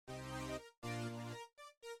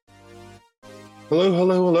Hello,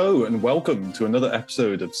 hello, hello, and welcome to another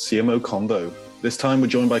episode of CMO Convo. This time we're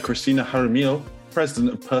joined by Kristina Jaramillo,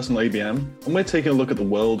 President of Personal ABM, and we're taking a look at the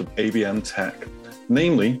world of ABM tech.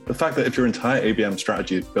 Namely, the fact that if your entire ABM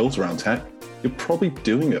strategy is built around tech, you're probably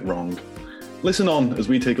doing it wrong. Listen on as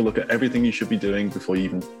we take a look at everything you should be doing before you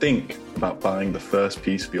even think about buying the first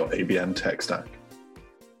piece of your ABM tech stack.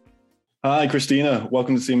 Hi, Kristina.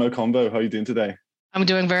 Welcome to CMO Convo. How are you doing today? I'm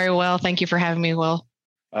doing very well. Thank you for having me, Will.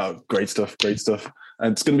 Oh, great stuff. Great stuff.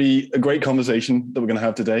 And it's going to be a great conversation that we're going to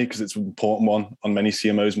have today because it's an important one on many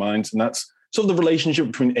CMOs' minds. And that's sort of the relationship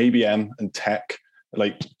between ABM and tech.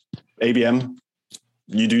 Like ABM,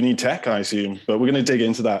 you do need tech, I assume, but we're going to dig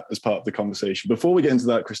into that as part of the conversation. Before we get into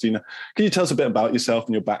that, Kristina, can you tell us a bit about yourself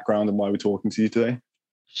and your background and why we're talking to you today?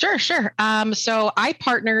 Sure. So I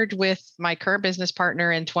partnered with my current business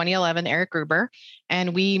partner in 2011, Eric Gruber,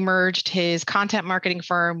 and we merged his content marketing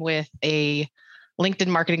firm with a LinkedIn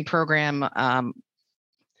marketing program that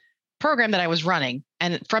I was running.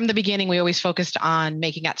 And from the beginning, we always focused on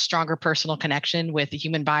making that stronger personal connection with the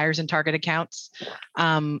human buyers and target accounts.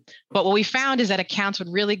 But what we found is that accounts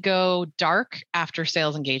would really go dark after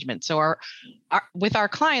sales engagement. So with our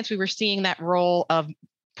clients, we were seeing that role of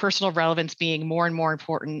personal relevance being more and more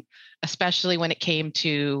important, especially when it came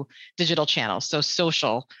to digital channels. So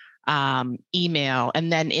social, email,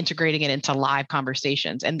 and then integrating it into live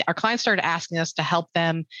conversations. And our clients started asking us to help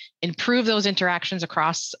them improve those interactions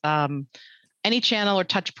across any channel or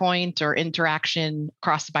touch point or interaction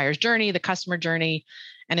across the buyer's journey, the customer journey.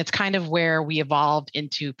 And it's kind of where we evolved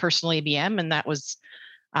into personal ABM. And that was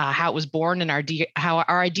how it was born. And how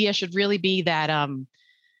our idea should really be that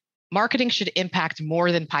marketing should impact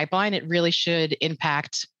more than pipeline. It really should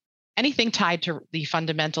impact anything tied to the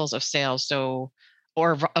fundamentals of sales.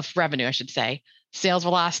 Or of revenue, I should say, sales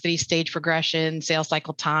velocity, stage progression, sales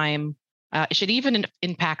cycle time. It should even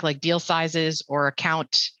impact like deal sizes or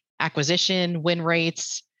account acquisition, win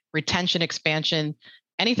rates, retention, expansion,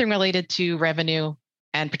 anything related to revenue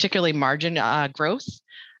and particularly margin growth.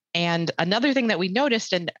 And another thing that we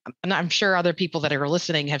noticed, and I'm sure other people that are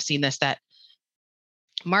listening have seen this, that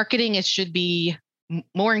marketing should be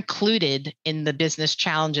more included in the business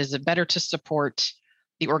challenges and better to support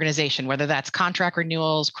the organization, whether that's contract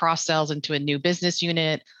renewals, cross sells into a new business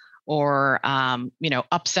unit, or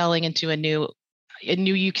upselling into a new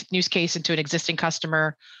use case into an existing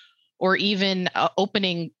customer, or even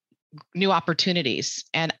opening new opportunities.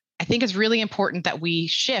 And I think it's really important that we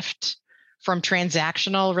shift from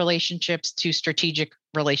transactional relationships to strategic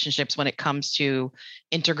relationships when it comes to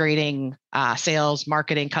integrating sales,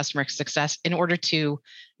 marketing, customer success in order to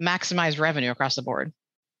maximize revenue across the board.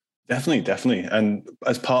 Definitely. And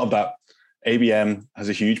as part of that, ABM has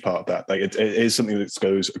a huge part of that. Like it is something that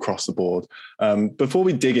goes across the board. Before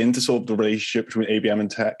we dig into sort of the relationship between ABM and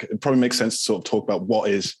tech, it probably makes sense to sort of talk about what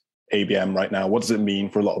is ABM right now. What does it mean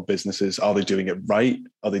for a lot of businesses? Are they doing it right?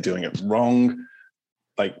 Are they doing it wrong?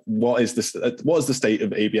 Like what is the state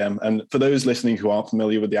of ABM? And for those listening who aren't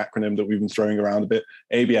familiar with the acronym that we've been throwing around a bit,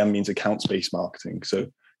 ABM means accounts-based marketing. So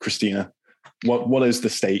Kristina, what is the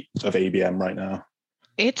state of ABM right now?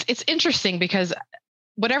 It's interesting because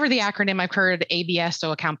whatever the acronym, I've heard ABS,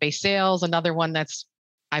 so account-based sales. Another one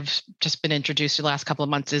I've just been introduced to the last couple of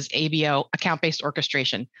months is ABO, account-based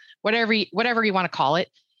orchestration. Whatever you want to call it,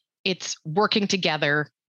 it's working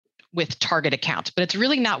together with target accounts, but it's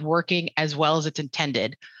really not working as well as it's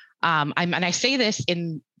intended. And I say this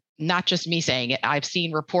in not just me saying it. I've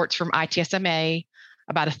seen reports from ITSMA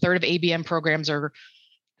about a third of ABM programs are,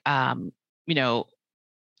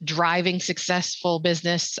 driving successful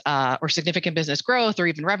business or significant business growth or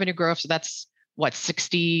even revenue growth. So that's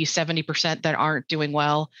 60, 70% that aren't doing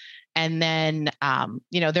well. And then,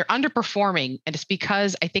 they're underperforming. And it's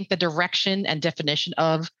because I think the direction and definition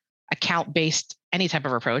of account-based, any type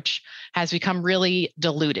of approach has become really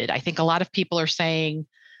diluted. I think a lot of people are saying,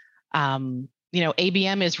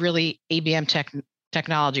 ABM is really ABM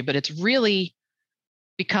technology, but it's really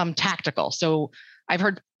become tactical. So I've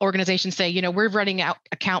heard organizations say, we're running out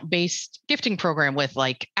account-based gifting program with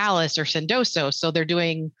like Alice or Sendoso. So they're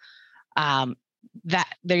doing that.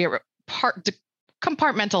 They're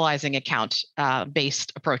compartmentalizing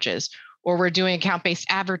account-based approaches, or we're doing account-based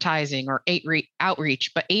advertising or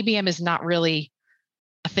outreach. But ABM is not really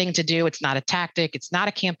a thing to do. It's not a tactic. It's not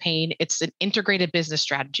a campaign. It's an integrated business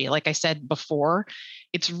strategy. Like I said before,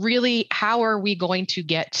 it's really how are we going to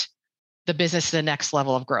get the business to the next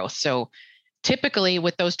level of growth? So typically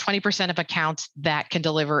with those 20% of accounts that can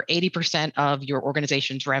deliver 80% of your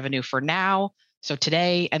organization's revenue for now, so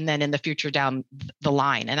today, and then in the future down the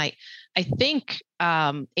line. And I think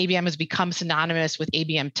ABM has become synonymous with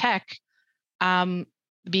ABM tech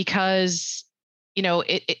because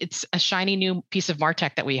it's a shiny new piece of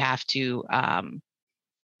MarTech that we have to,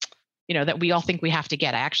 that we all think we have to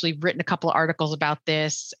get. I actually written a couple of articles about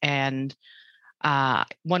this, and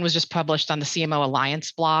one was just published on the CMO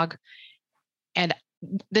Alliance blog. And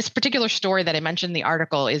this particular story that I mentioned in the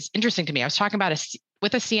article is interesting to me. I was talking about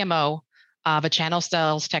with a CMO of a channel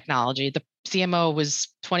sales technology. The CMO was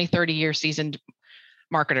 20, 30 year seasoned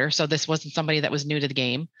marketer. So this wasn't somebody that was new to the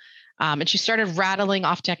game. And she started rattling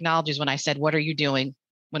off technologies when I said, what are you doing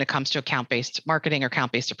when it comes to account-based marketing or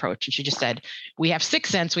account-based approach? And she just said, we have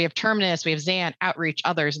 6sense, we have Terminus, we have Xant, Outreach,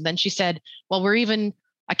 others. And then she said, well, we're even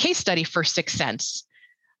a case study for 6sense.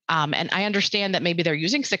 And I understand that maybe they're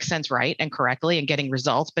using 6sense right and correctly and getting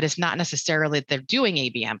results, but it's not necessarily that they're doing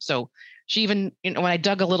ABM. So she even, when I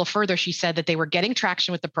dug a little further, she said that they were getting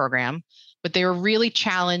traction with the program, but they were really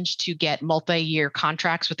challenged to get multi-year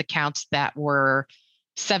contracts with accounts that were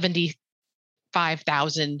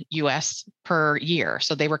 75,000 US per year.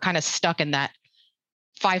 So they were kind of stuck in that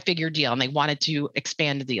 5-figure deal, and they wanted to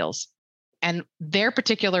expand the deals. And their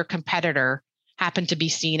particular competitor happened to be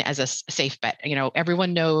seen as a safe bet.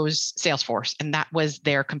 Everyone knows Salesforce, and that was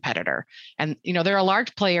their competitor. And, they're a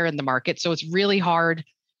large player in the market, so it's really hard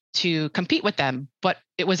to compete with them. But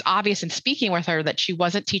it was obvious in speaking with her that she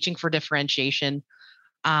wasn't teaching for differentiation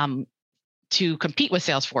to compete with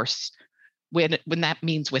Salesforce, when that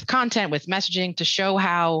means with content, with messaging, to show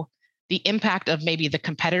how the impact of maybe the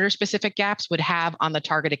competitor-specific gaps would have on the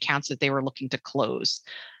target accounts that they were looking to close.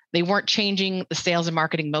 They weren't changing the sales and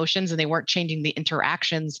marketing motions, and they weren't changing the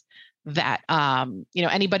interactions that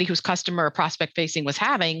anybody who's customer or prospect facing was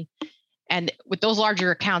having. And with those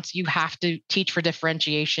larger accounts, you have to teach for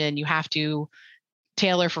differentiation. You have to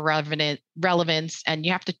tailor for relevance, and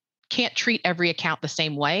you can't treat every account the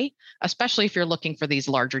same way, especially if you're looking for these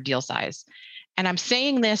larger deal size. And I'm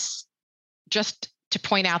saying this just to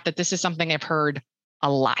point out that this is something I've heard a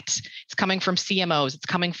lot. It's coming from CMOs. It's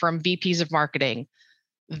coming from VPs of marketing.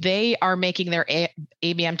 They are making their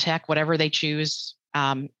ABM tech, whatever they choose,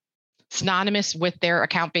 synonymous with their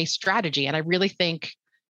account-based strategy. And I really think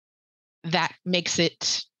that makes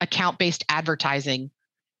it account-based advertising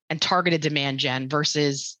and targeted demand gen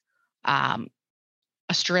versus a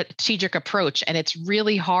strategic approach. And it's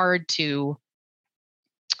really hard to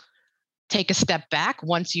take a step back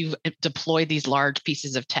once you've deployed these large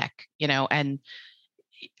pieces of tech, and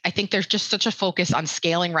I think there's just such a focus on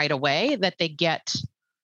scaling right away that they get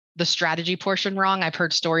the strategy portion wrong. I've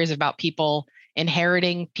heard stories about people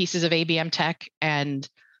inheriting pieces of ABM tech and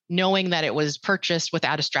knowing that it was purchased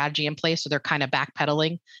without a strategy in place. So they're kind of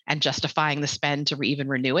backpedaling and justifying the spend to even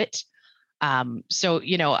renew it.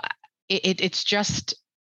 It's just,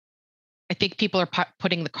 I think people are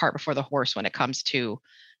putting the cart before the horse when it comes to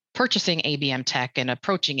purchasing ABM tech and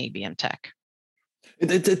approaching ABM tech.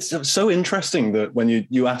 It's so interesting that when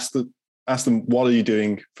you ask them, what are you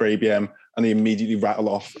doing for ABM? And they immediately rattle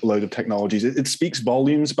off a load of technologies. It speaks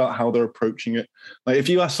volumes about how they're approaching it. Like if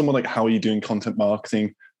you ask someone like, how are you doing content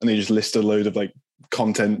marketing? And they just list a load of like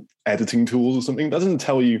content editing tools or something, that doesn't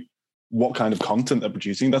tell you what kind of content they're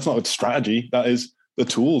producing. That's not a strategy. That is the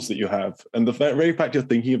tools that you have. And the very fact you're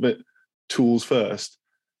thinking of it tools first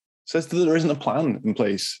says that there isn't a plan in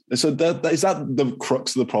place. So is that the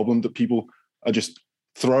crux of the problem, that people are just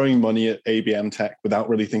throwing money at ABM tech without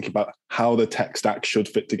really thinking about how the tech stack should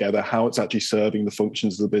fit together, how it's actually serving the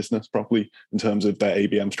functions of the business properly in terms of their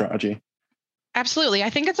ABM strategy? Absolutely. I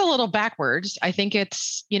think it's a little backwards. I think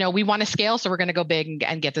it's, we want to scale, so we're going to go big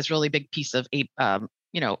and get this really big piece of,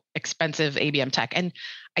 expensive ABM tech. And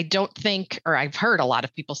I don't think, or I've heard a lot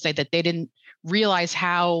of people say that they didn't realize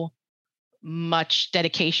how much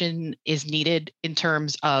dedication is needed in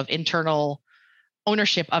terms of internal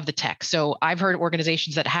ownership of the tech. So I've heard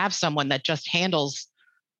organizations that have someone that just handles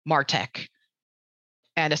MarTech,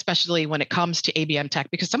 and especially when it comes to ABM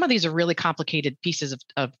tech, because some of these are really complicated pieces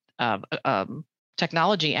of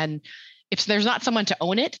technology. And if there's not someone to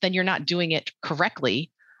own it, then you're not doing it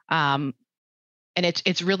correctly. And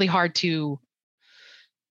it's really hard to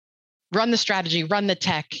run the strategy, run the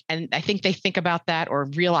tech. And I think they think about that or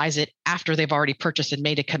realize it after they've already purchased and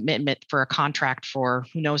made a commitment for a contract for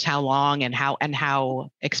who knows how long and how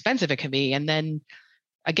expensive it can be. And then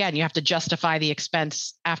again, you have to justify the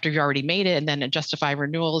expense after you already made it, and then justify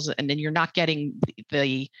renewals. And then you're not getting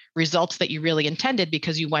the results that you really intended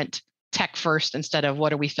because you went tech first instead of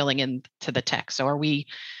what are we filling into the tech. So are we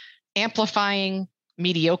amplifying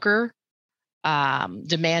mediocre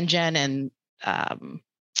demand gen and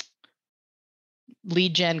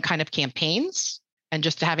lead gen kind of campaigns and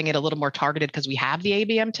just having it a little more targeted because we have the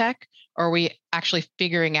ABM tech? Or are we actually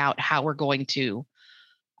figuring out how we're going to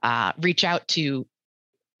reach out to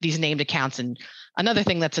these named accounts. And another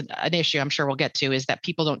thing that's an issue I'm sure we'll get to is that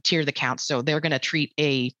people don't tier the accounts. So they're going to treat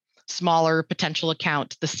a smaller potential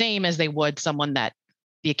account the same as they would someone that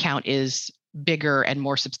the account is bigger and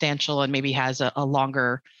more substantial and maybe has a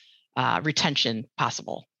longer retention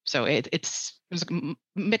possible. So it's a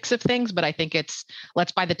mix of things, but I think it's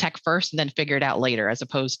let's buy the tech first and then figure it out later, as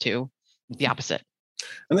opposed to the opposite.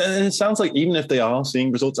 And it sounds like even if they are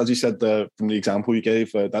seeing results, as you said from the example you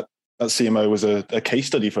gave, that CMO was a case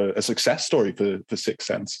study for a success story for Sixth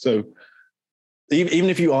Sense. So even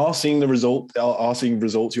if you are seeing the result, you are seeing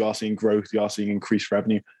growth, you are seeing increased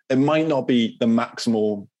revenue, it might not be the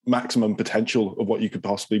maximum potential of what you could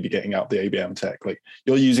possibly be getting out of the ABM tech. Like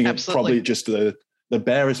you're using it probably just the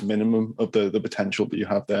barest minimum of the potential that you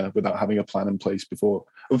have there without having a plan in place before,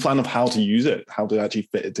 a plan of how to use it, how to actually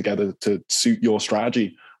fit it together to suit your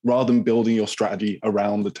strategy rather than building your strategy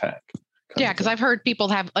around the tech. Yeah, because I've heard people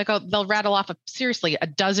have they'll rattle off seriously a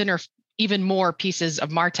dozen or even more pieces of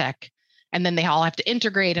MarTech, and then they all have to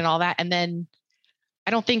integrate and all that. And then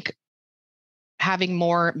I don't think having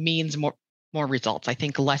more means more results. I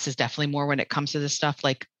think less is definitely more when it comes to this stuff.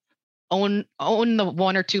 Like own the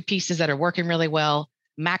one or two pieces that are working really well,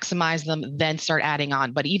 maximize them, then start adding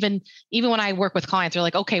on. But even when I work with clients, they're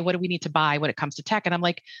like, okay, what do we need to buy when it comes to tech? And I'm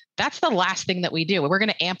like, that's the last thing that we do. We're going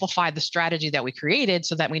to amplify the strategy that we created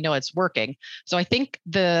so that we know it's working. So I think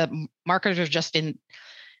the marketers are just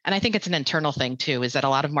and I think it's an internal thing too, is that a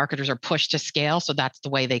lot of marketers are pushed to scale. So that's the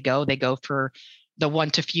way they go. They go for the one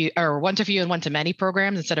to few and one to many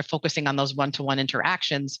programs instead of focusing on those one-to-one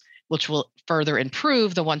interactions, which will further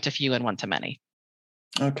improve the one to few and one to many.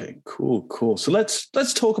 Okay, cool. So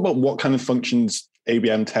let's talk about what kind of functions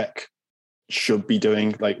ABM tech should be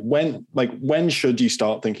doing. Like when should you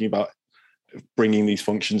start thinking about bringing these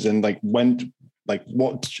functions in?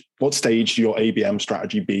 What stage should your ABM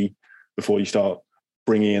strategy be before you start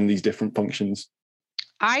bringing in these different functions?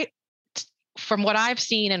 From what I've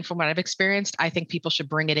seen and from what I've experienced, I think people should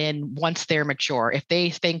bring it in once they're mature. If they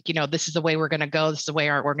think, this is the way we're going to go, this is the way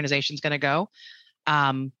our organization's going to go,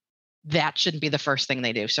 that shouldn't be the first thing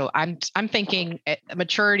they do. So I'm thinking a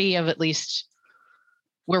maturity of at least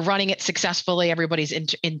we're running it successfully. Everybody's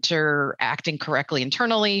interacting correctly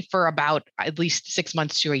internally for about at least 6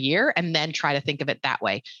 months to a year, and then try to think of it that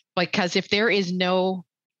way. Because if there is no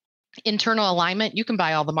internal alignment, you can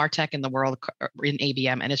buy all the MarTech in the world in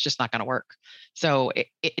ABM and it's just not going to work. So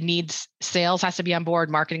it needs sales has to be on board,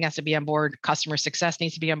 marketing has to be on board, customer success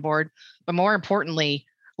needs to be on board, but more importantly,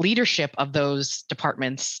 leadership of those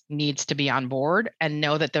departments needs to be on board and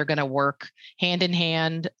know that they're going to work hand in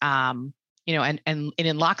hand, and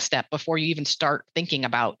in lockstep before you even start thinking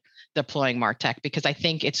about deploying MarTech, because I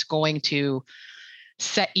think it's going to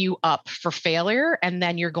set you up for failure. And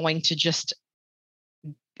then you're going to just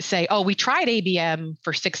say, oh, we tried ABM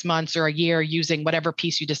for 6 months or a year using whatever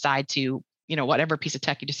piece you decide to, whatever piece of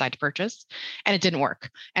tech you decide to purchase, and it didn't work.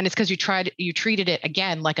 And it's because you treated it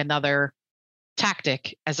again like another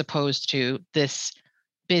tactic as opposed to this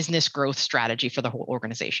business growth strategy for the whole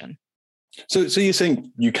organization. So you're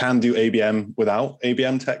saying you can do ABM without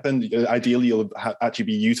ABM tech then? Ideally, you'll actually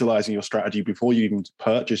be utilizing your strategy before you even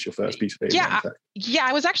purchase your first piece of ABM tech. Yeah,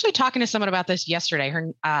 I was actually talking to someone about this yesterday.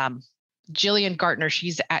 Her Jillian Gartner,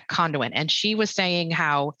 she's at Conduit, and she was saying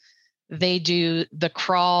how they do the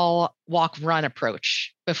crawl, walk, run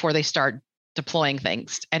approach before they start deploying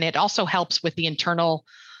things. And it also helps with the internal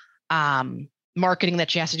marketing that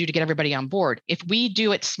she has to do to get everybody on board. If we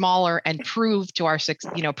do it smaller and prove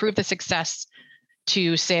the success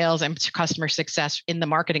to sales and to customer success in the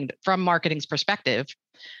marketing from marketing's perspective,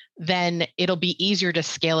 then it'll be easier to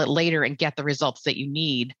scale it later and get the results that you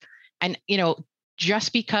need. And,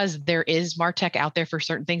 just because there is MarTech out there for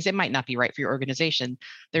certain things, it might not be right for your organization.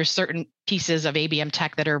 There's certain pieces of ABM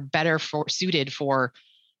tech that are better suited for,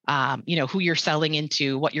 who you're selling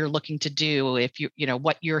into, what you're looking to do, if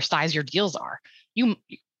what your size your deals are. You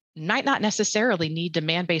might not necessarily need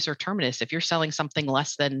demand-based or Terminus if you're selling something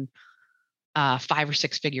less than 5 or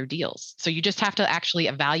 6 figure deals. So you just have to actually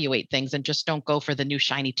evaluate things and just don't go for the new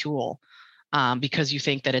shiny tool because you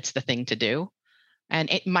think that it's the thing to do. And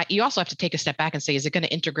you also have to take a step back and say, is it going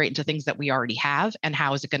to integrate into things that we already have? And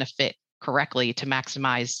how is it going to fit correctly to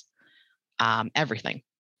maximize everything?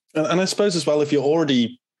 And I suppose as well, if you're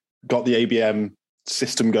already got the ABM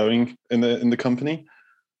system going in the company,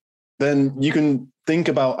 then you can think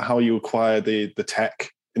about how you acquire the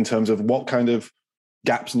tech in terms of what kind of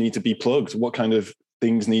gaps need to be plugged, what kind of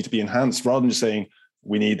things need to be enhanced, rather than just saying,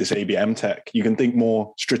 we need this ABM tech. You can think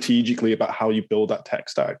more strategically about how you build that tech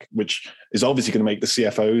stack, which is obviously going to make the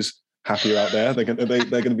CFOs happier out there. They're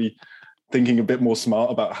going to be thinking a bit more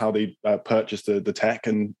smart about how they purchase the tech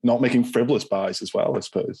and not making frivolous buys as well, I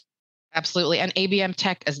suppose. Absolutely. And ABM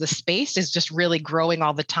tech as the space is just really growing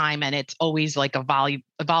all the time. And it's always like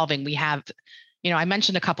evolving. We have, I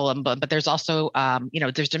mentioned a couple of them, but there's also,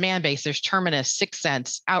 there's Demandbase, there's Terminus, Sixth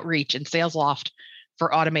Sense, Outreach, and SalesLoft for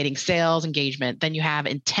automating sales engagement. Then you have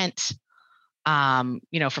Intent, from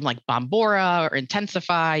like Bombora or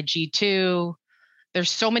Intensify, G2. There's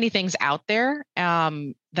so many things out there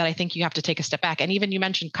that I think you have to take a step back. And even you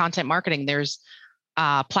mentioned content marketing. There's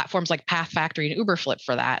platforms like Path Factory and Uberflip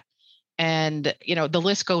for that. And, the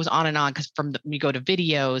list goes on and on, because you go to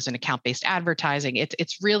videos and account-based advertising,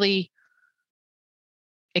 it's really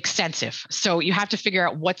extensive. So you have to figure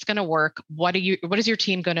out what's going to work. What is your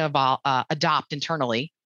team going to adopt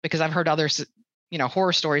internally? Because I've heard others,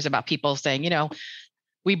 horror stories about people saying,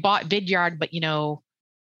 we bought Vidyard, but,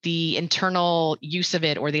 the internal use of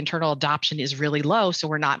it or the internal adoption is really low. So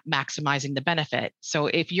we're not maximizing the benefit. So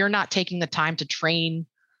if you're not taking the time to train,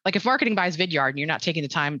 like if marketing buys Vidyard and you're not taking the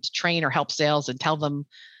time to train or help sales and tell them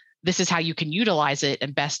this is how you can utilize it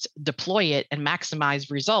and best deploy it and maximize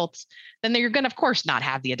results, then you're going to, of course, not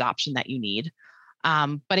have the adoption that you need.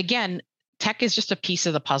 But again, tech is just a piece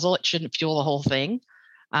of the puzzle. It shouldn't fuel the whole thing.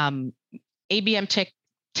 ABM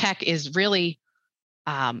tech is really,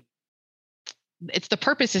 it's the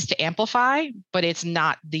purpose is to amplify, but it's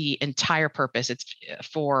not the entire purpose. It's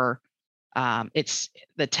it's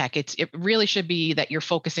the tech. It really should be that you're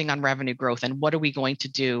focusing on revenue growth and what are we going to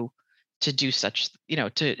do such,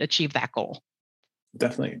 to achieve that goal.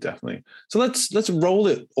 Definitely. So let's roll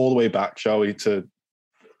it all the way back, shall we?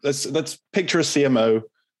 Let's picture a CMO.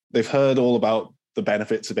 They've heard all about the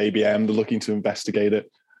benefits of ABM. They're looking to investigate it.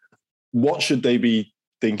 What should they be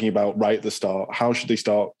thinking about right at the start? How should they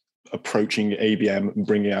start approaching ABM and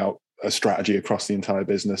bringing out a strategy across the entire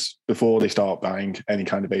business before they start buying any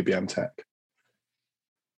kind of ABM tech?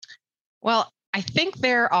 Well, I think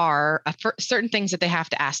there are certain things that they have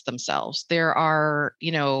to ask themselves. There are,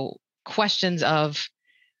 questions of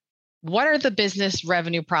what are the business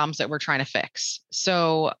revenue problems that we're trying to fix?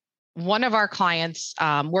 So one of our clients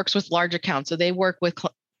works with large accounts. So they work with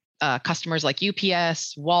customers like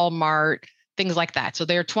UPS, Walmart, things like that. So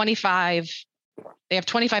they have 25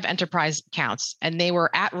 enterprise accounts, and they were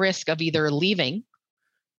at risk of either leaving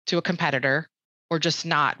to a competitor or just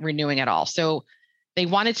not renewing at all. So they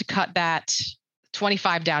wanted to cut that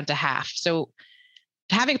 25 down to half. So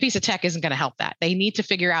having a piece of tech isn't going to help that. They need to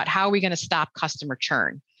figure out how are we going to stop customer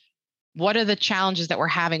churn? What are the challenges that we're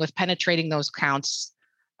having with penetrating those accounts?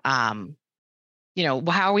 How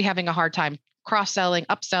are we having a hard time cross-selling,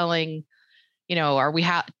 upselling? Are we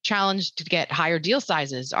challenged to get higher deal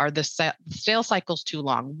sizes? Are the sales cycles too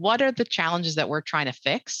long? What are the challenges that we're trying to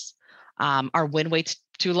fix? Are win rates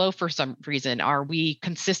too low for some reason? Are we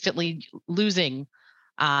consistently losing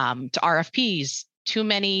to RFPs? Too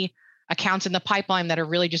many accounts in the pipeline that are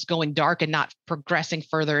really just going dark and not progressing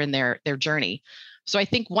further in their journey. So I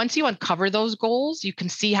think once you uncover those goals, you can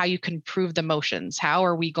see how you can improve the motions. How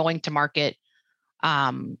are we going to market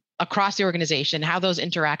across the organization? How those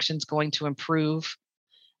interactions going to improve?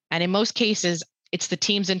 And in most cases, it's the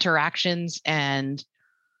team's interactions and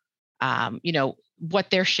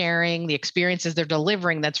what they're sharing, the experiences they're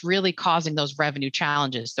delivering that's really causing those revenue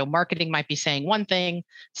challenges. So marketing might be saying one thing,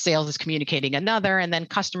 sales is communicating another, and then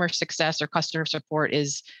customer success or customer support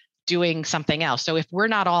is doing something else. So if we're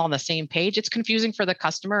not all on the same page, it's confusing for the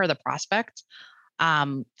customer or the prospect.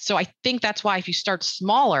 So I think that's why if you start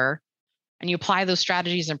smaller and you apply those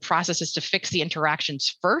strategies and processes to fix the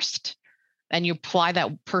interactions first, and you apply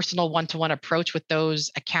that personal one-to-one approach with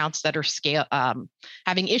those accounts that are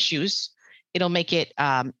having issues, it'll make it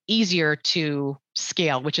easier to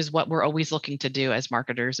scale, which is what we're always looking to do as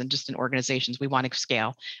marketers and just in organizations. We want to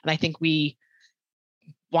scale. And I think we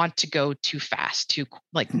want to go too fast, to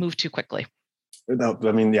move too quickly.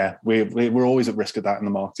 I mean, yeah, we're always at risk of that in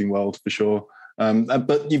the marketing world for sure.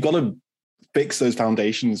 But you've got to fix those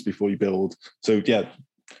foundations before you build. So yeah,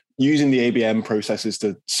 using the ABM processes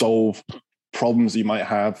to solve problems you might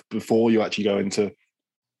have before you actually go into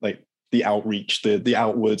like the outreach, the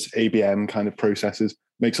outwards ABM kind of processes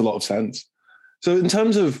makes a lot of sense. So in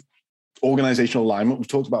terms of organizational alignment, we've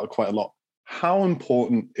talked about it quite a lot. How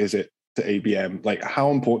important is it to ABM? Like,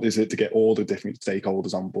 how important is it to get all the different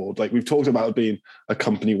stakeholders on board? Like, we've talked about it being a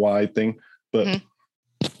company-wide thing, but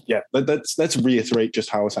yeah, let's reiterate just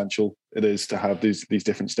how essential it is to have these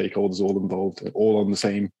different stakeholders all involved, all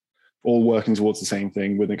working towards the same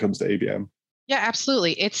thing when it comes to ABM. Yeah,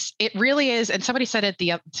 absolutely. It really is. And somebody said it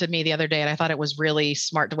to me the other day, and I thought it was really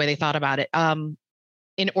smart the way they thought about it.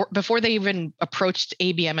 Before they even approached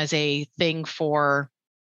ABM as a thing for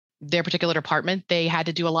their particular department, they had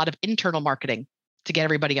to do a lot of internal marketing to get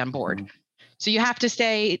everybody on board. Mhm. So you have to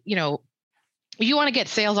say, if you want to get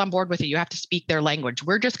sales on board with you, you have to speak their language.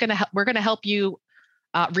 We're going to help you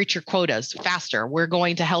reach your quotas faster. We're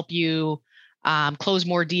going to help you close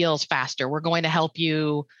more deals faster. We're going to help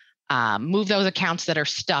you move those accounts that are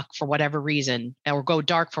stuck for whatever reason or go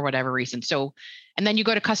dark for whatever reason. So, and then you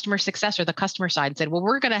go to customer success or the customer side and said, well,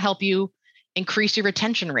 we're going to help you increase your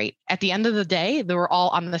retention rate. At the end of the day, we're all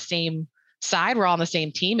on the same side. We're all on the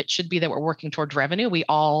same team. It should be that we're working towards revenue. We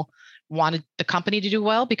all wanted the company to do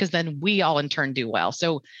well because then we all in turn do well.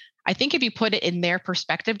 So I think if you put it in their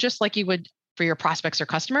perspective, just like you would for your prospects or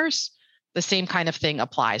customers, the same kind of thing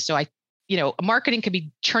applies. So marketing could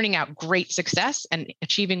be churning out great success and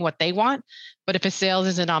achieving what they want. But if a sales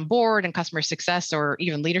isn't on board and customer success or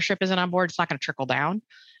even leadership isn't on board, it's not going to trickle down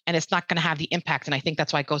and it's not going to have the impact. And I think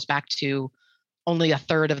that's why it goes back to only a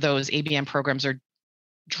third of those ABM programs are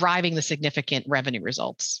driving the significant revenue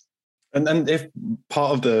results. And then if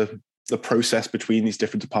part of the process between these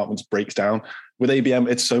different departments breaks down with ABM,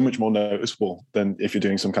 it's so much more noticeable than if you're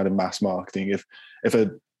doing some kind of mass marketing. If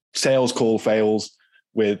a sales call fails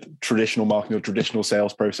with traditional marketing or traditional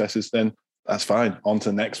sales processes, then that's fine. On to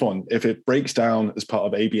the next one. If it breaks down as part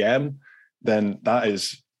of ABM, then that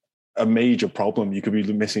is a major problem. You could be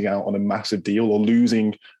missing out on a massive deal or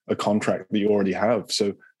losing a contract that you already have.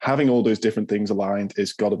 So having all those different things aligned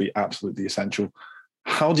is got to be absolutely essential.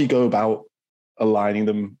 How do you go about aligning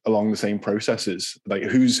them along the same processes? Like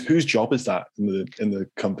whose job is that in the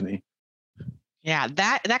company? Yeah,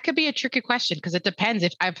 that could be a tricky question because it depends.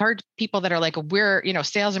 If I've heard people that are like, we're,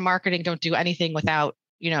 sales and marketing don't do anything without,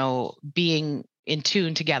 being in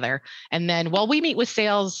tune together. And then, well, we meet with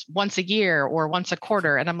sales once a year or once a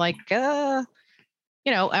quarter. And I'm like, or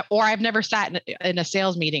I've never sat in a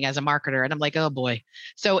sales meeting as a marketer and I'm like, oh boy.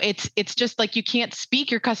 So it's just like, you can't speak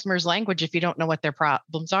your customer's language if you don't know what their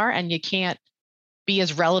problems are and you can't be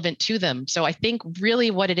as relevant to them. So I think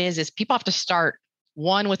really what it is people have to start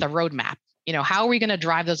one with a roadmap. How are we going to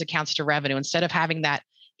drive those accounts to revenue instead of having that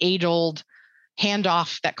age-old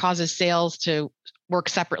handoff that causes sales to work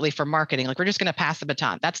separately from marketing? Like we're just going to pass the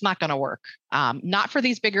baton. That's not going to work. Not for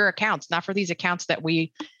these bigger accounts, not for these accounts that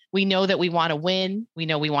we know that we want to win. We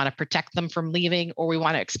know we want to protect them from leaving or we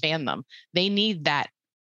want to expand them. They need that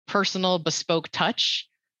personal bespoke touch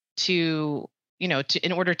in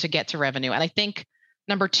order to get to revenue. And I think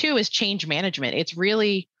number 2 is change management. It's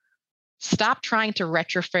really stop trying to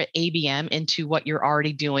retrofit ABM into what you're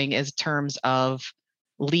already doing as terms of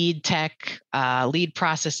lead tech, lead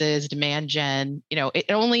processes, demand gen.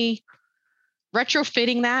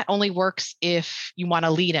 Retrofitting that only works if you want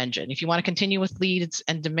a lead engine. If you want to continue with leads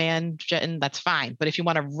and demand gen, that's fine. But if you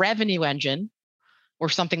want a revenue engine or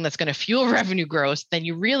something that's going to fuel revenue growth, then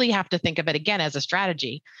you really have to think of it again as a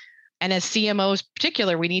strategy. And as CMOs in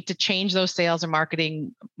particular, we need to change those sales and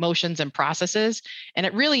marketing motions and processes. And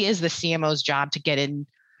it really is the CMO's job to get in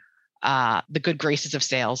the good graces of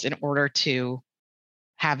sales in order to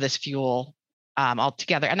have this fuel all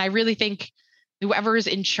together. And I really think whoever is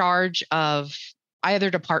in charge of either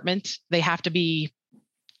department, they have to be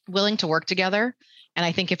willing to work together. And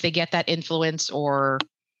I think if they get that influence or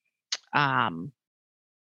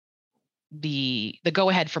the go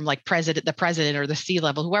ahead from like the president or the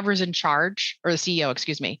C-level, whoever's in charge, or the CEO,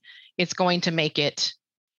 excuse me, it's going to make it,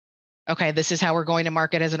 okay, this is how we're going to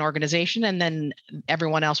market as an organization. And then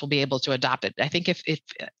everyone else will be able to adopt it. I think if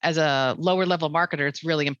as a lower level marketer, it's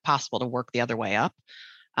really impossible to work the other way up.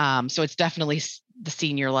 So it's definitely the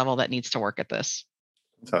senior level that needs to work at this.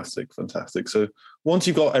 Fantastic. So once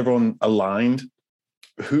you've got everyone aligned,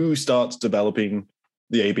 who starts developing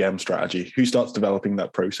the ABM strategy? Who starts developing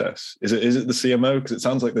that process? Is it the CMO? Because it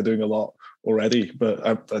sounds like they're doing a lot already,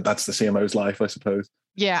 but that's the CMO's life, I suppose.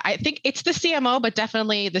 Yeah, I think it's the CMO, but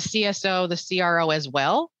definitely the CSO, the CRO as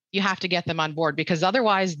well. You have to get them on board because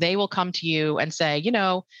otherwise they will come to you and say,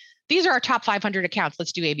 these are our top 500 accounts.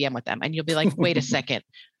 Let's do ABM with them. And you'll be like, wait a second,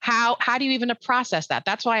 how do you even process that?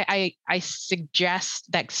 That's why I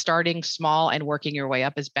suggest that starting small and working your way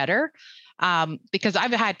up is better. Because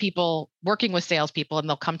I've had people working with salespeople and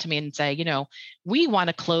they'll come to me and say, we want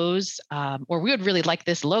to close, or we would really like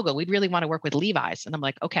this logo. We'd really want to work with Levi's. And I'm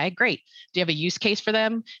like, okay, great. Do you have a use case for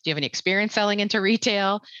them? Do you have any experience selling into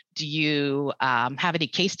retail? Do you have any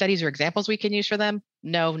case studies or examples we can use for them?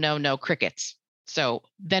 No, crickets. So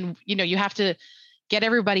then, you have to get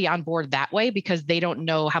everybody on board that way because they don't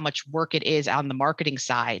know how much work it is on the marketing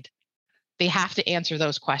side. They have to answer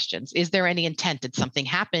those questions. Is there any intent? Did something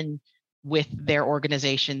happen with their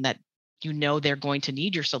organization that they're going to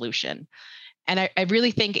need your solution? And I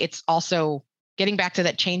really think it's also getting back to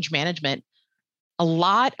that change management. a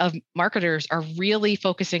lot of marketers are really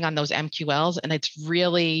focusing on those MQLs, and it's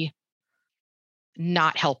really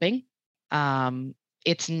not helping.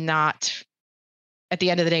 It's not, at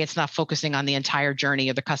the end of the day, it's not focusing on the entire journey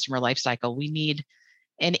of the customer lifecycle. We need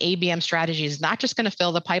an ABM strategy is not just going to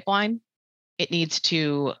fill the pipeline. It needs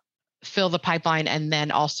to fill the pipeline and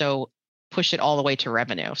then also push it all the way to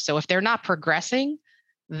revenue. So if they're not progressing,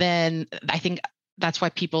 then I think that's why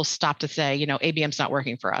people stop to say, ABM's not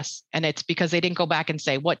working for us. And it's because they didn't go back and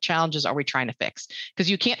say, what challenges are we trying to fix? Because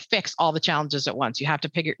you can't fix all the challenges at once. You have to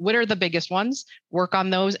figure what are the biggest ones, work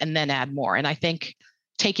on those, and then add more. And I think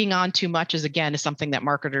taking on too much is something that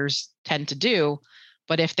marketers tend to do.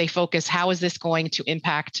 But if they focus, how is this going to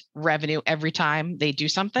impact revenue every time they do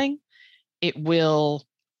something, it will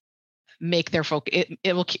make their focus,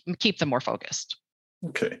 it will keep them more focused.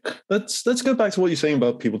 Okay, let's go back to what you're saying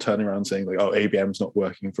about people turning around saying like, oh, ABM's not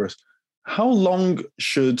working for us. How long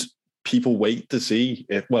should people wait to see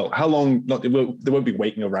if, well, how long, they won't be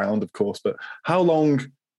waiting around, of course, but how long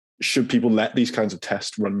should people let these kinds of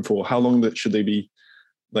tests run for? How long should they be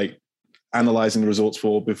like analyzing the results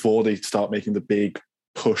for before they start making the big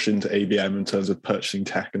push into ABM in terms of purchasing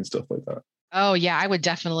tech and stuff like that? Oh yeah, I would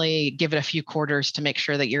definitely give it a few quarters to make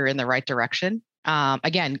sure that you're in the right direction.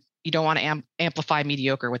 Again, you don't want to amplify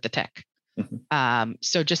mediocre with the tech. Mm-hmm.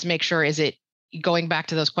 So just make sure, is it going back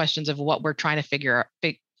to those questions of what we're trying to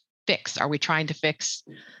fix? Are we trying to fix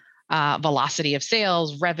velocity of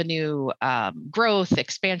sales, revenue, growth,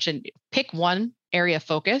 expansion? Pick one area of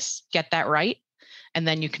focus, get that right, and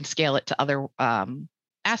then you can scale it to other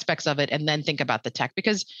aspects of it, and then think about the tech,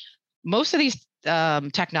 because most of these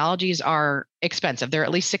technologies are expensive. They're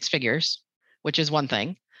at least six figures, which is one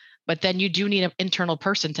thing. But then you do need an internal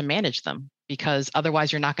person to manage them, because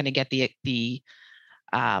otherwise you're not going to get the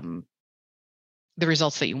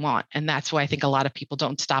results that you want. And that's why I think a lot of people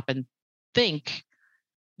don't stop and think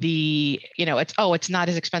it's not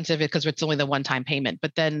as expensive because it's only the one-time payment.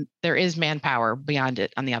 But then there is manpower beyond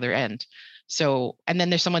it on the other end. So, and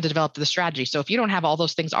then there's someone to develop the strategy. So if you don't have all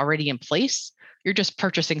those things already in place, you're just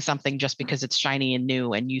purchasing something just because it's shiny and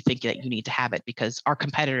new and you think that you need to have it because our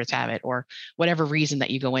competitors have it, or whatever reason that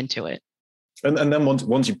you go into it. And then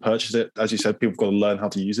once you purchase it, as you said, people have got to learn how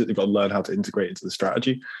to use it. They've got to learn how to integrate into the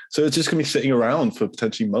strategy. So it's just going to be sitting around for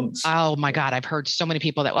potentially months. Oh my God. I've heard so many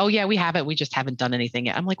people that, oh yeah, we have it. We just haven't done anything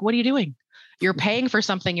yet. I'm like, what are you doing? You're paying for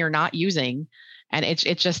something you're not using. And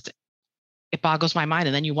it boggles my mind.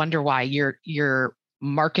 And then you wonder why your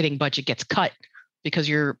marketing budget gets cut, because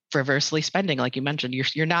you're frivolously spending, like you mentioned.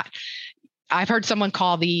 You're not. I've heard someone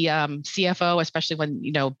call the CFO, especially when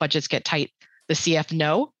budgets get tight, the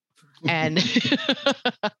CFO. And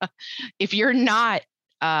if you're not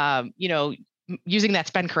using that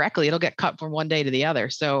spend correctly, it'll get cut from one day to the other.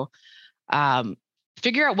 So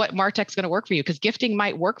figure out what MarTech's going to work for you, because gifting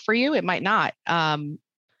might work for you, it might not.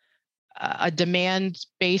 A demand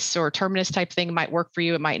base or terminus type thing might work for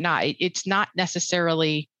you, it might not. It's not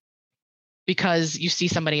necessarily because you see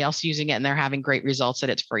somebody else using it and they're having great results that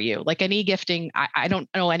it's for you. Like any gifting, I don't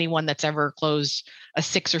know anyone that's ever closed a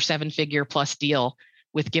 6 or 7 figure plus deal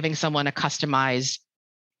with giving someone a customized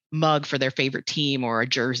mug for their favorite team or a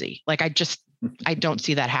jersey. Like I don't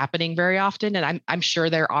see that happening very often. And I'm sure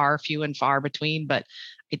there are few and far between, but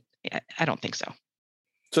I don't think so.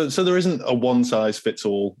 So there isn't a one size fits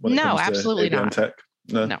all when it comes to absolutely ABM not. tech?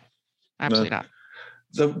 No, absolutely not.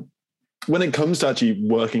 So when it comes to actually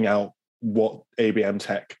working out what ABM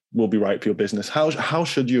tech will be right for your business, how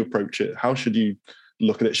should you approach it? How should you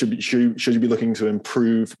look at it? Should you be looking to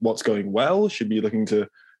improve what's going well? Should you be looking to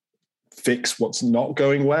fix what's not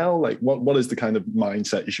going well? Like what is the kind of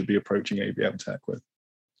mindset you should be approaching ABM tech with?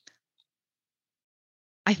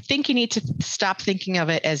 I think you need to stop thinking of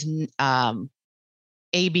it as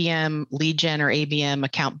ABM lead gen or ABM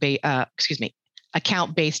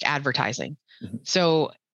account-based advertising. Mm-hmm.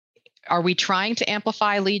 So are we trying to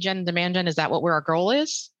amplify lead gen and demand gen? Is that what our goal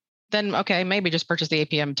is? Then, okay, maybe just purchase the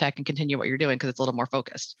ABM tech and continue what you're doing because it's a little more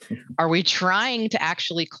focused. Are we trying to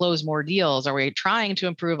actually close more deals? Are we trying to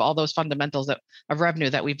improve all those fundamentals of revenue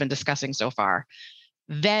that we've been discussing so far?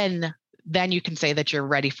 Then you can say that you're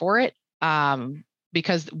ready for it.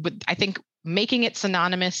 Because I think making it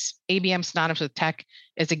synonymous, ABM synonymous with tech,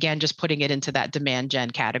 is again just putting it into that demand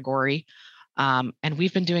gen category. And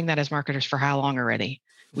we've been doing that as marketers for how long already?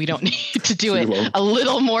 We don't need to do it a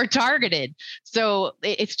little more targeted. So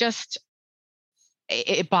it's just,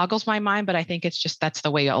 it boggles my mind, but I think it's just, that's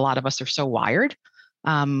the way a lot of us are so wired.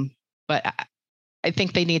 But I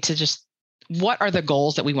think they need to just, what are the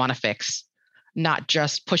goals that we want to fix? Not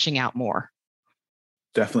just pushing out more.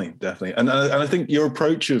 Definitely. And I think your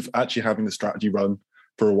approach of actually having the strategy run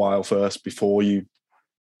for a while first before you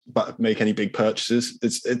make any big purchases,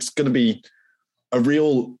 it's going to be a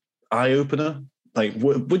real eye opener. Like,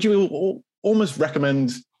 would you almost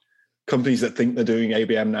recommend companies that think they're doing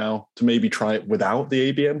ABM now to maybe try it without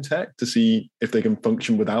the ABM tech to see if they can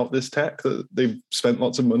function without this tech that they've spent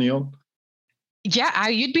lots of money on? Yeah,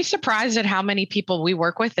 you'd be surprised at how many people we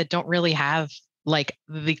work with that don't really have like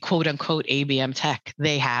the quote unquote ABM tech.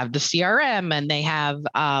 They have the CRM and they have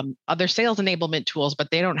other sales enablement tools, but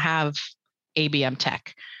they don't have ABM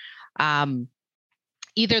tech.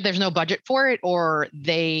 Either there's no budget for it or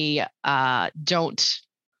they don't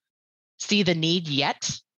see the need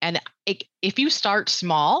yet. And if you start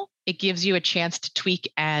small, it gives you a chance to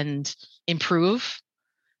tweak and improve,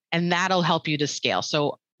 and that'll help you to scale.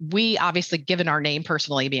 So we obviously, given our name,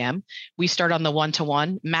 Personal ABM, we start on the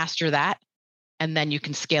one-to-one, master that, and then you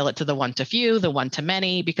can scale it to the one-to-few, the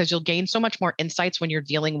one-to-many, because you'll gain so much more insights when you're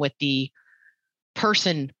dealing with the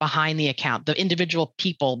person behind the account, the individual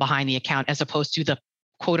people behind the account, as opposed to the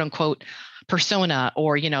quote unquote persona,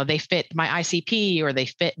 or, they fit my ICP or they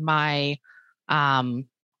fit my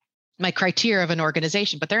my criteria of an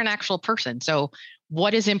organization, but they're an actual person. So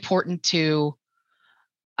what is important to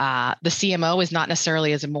the CMO is not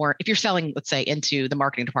necessarily if you're selling, let's say, into the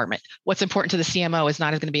marketing department, what's important to the CMO is not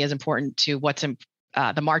going to be as important to what's in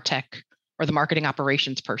the MarTech or the marketing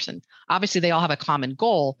operations person. Obviously, they all have a common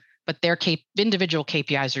goal, but their individual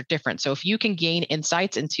KPIs are different. So if you can gain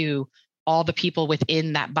insights into all the people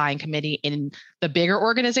within that buying committee in the bigger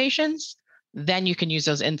organizations, then you can use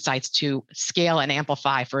those insights to scale and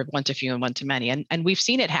amplify for one-to-few and one-to-many. And we've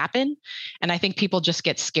seen it happen. And I think people just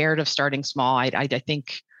get scared of starting small. I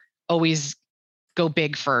think always go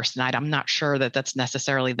big first. And I'm not sure that that's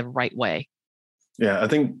necessarily the right way. Yeah, I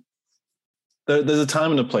think there's a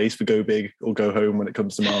time and a place for go big or go home when it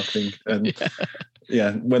comes to marketing. And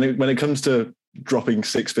when it comes to dropping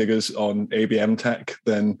six figures on ABM tech,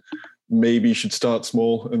 then maybe you should start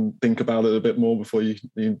small and think about it a bit more before you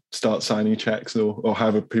start signing checks or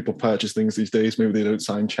however people purchase things these days. Maybe they don't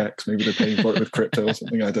sign checks. Maybe they're paying for it with crypto or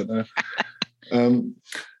something. I don't know.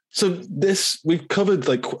 So we've covered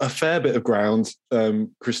like a fair bit of ground,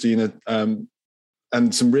 Kristina,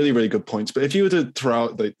 and some really, really good points. But if you were to throw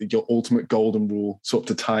out your ultimate golden rule, sort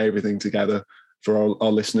of to tie everything together for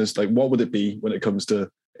our listeners, like what would it be when it comes to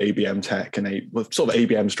ABM tech and sort of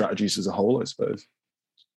ABM strategies as a whole, I suppose?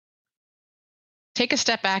 Take a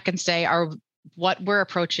step back and say, what we're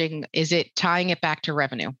approaching, is it tying it back to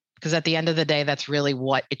revenue? Because at the end of the day, that's really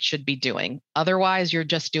what it should be doing. Otherwise, you're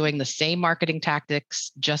just doing the same marketing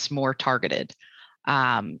tactics, just more targeted.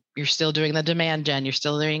 You're still doing the demand gen. You're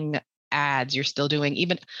still doing ads. You're still doing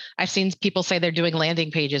I've seen people say they're doing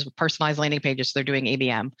landing pages, personalized landing pages. So they're doing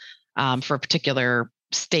ABM for particular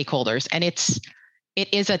stakeholders. And it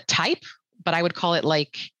is a type, but I would call it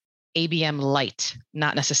like ABM light,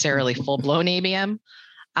 not necessarily full-blown ABM.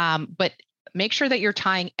 But make sure that you're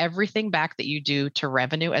tying everything back that you do to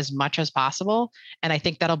revenue as much as possible. And I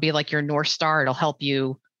think that'll be like your North Star. It'll help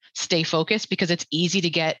you stay focused, because it's easy to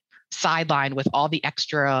get sidelined with all the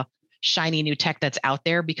extra shiny new tech that's out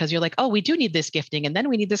there, because you're like, oh, we do need this gifting, and then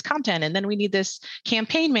we need this content, and then we need this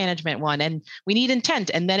campaign management one, and we need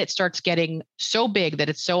intent. And then it starts getting so big that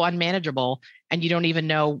it's so unmanageable and you don't even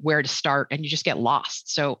know where to start, and you just get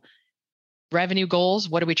lost. So revenue goals,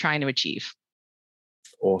 what are we trying to achieve?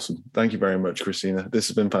 Awesome. Thank you very much, Kristina. This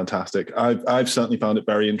has been fantastic. I've certainly found it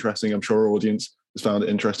very interesting. I'm sure our audience has found it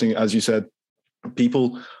interesting. As you said,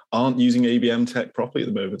 people aren't using ABM tech properly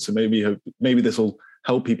at the moment. So maybe this will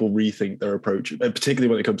help people rethink their approach, particularly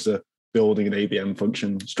when it comes to building an ABM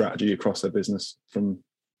function strategy across their business from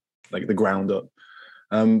like the ground up.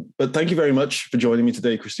 But thank you very much for joining me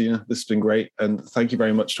today, Kristina. This has been great. And thank you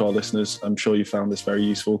very much to our listeners. I'm sure you found this very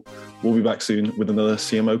useful. We'll be back soon with another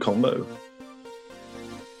CMO Convo.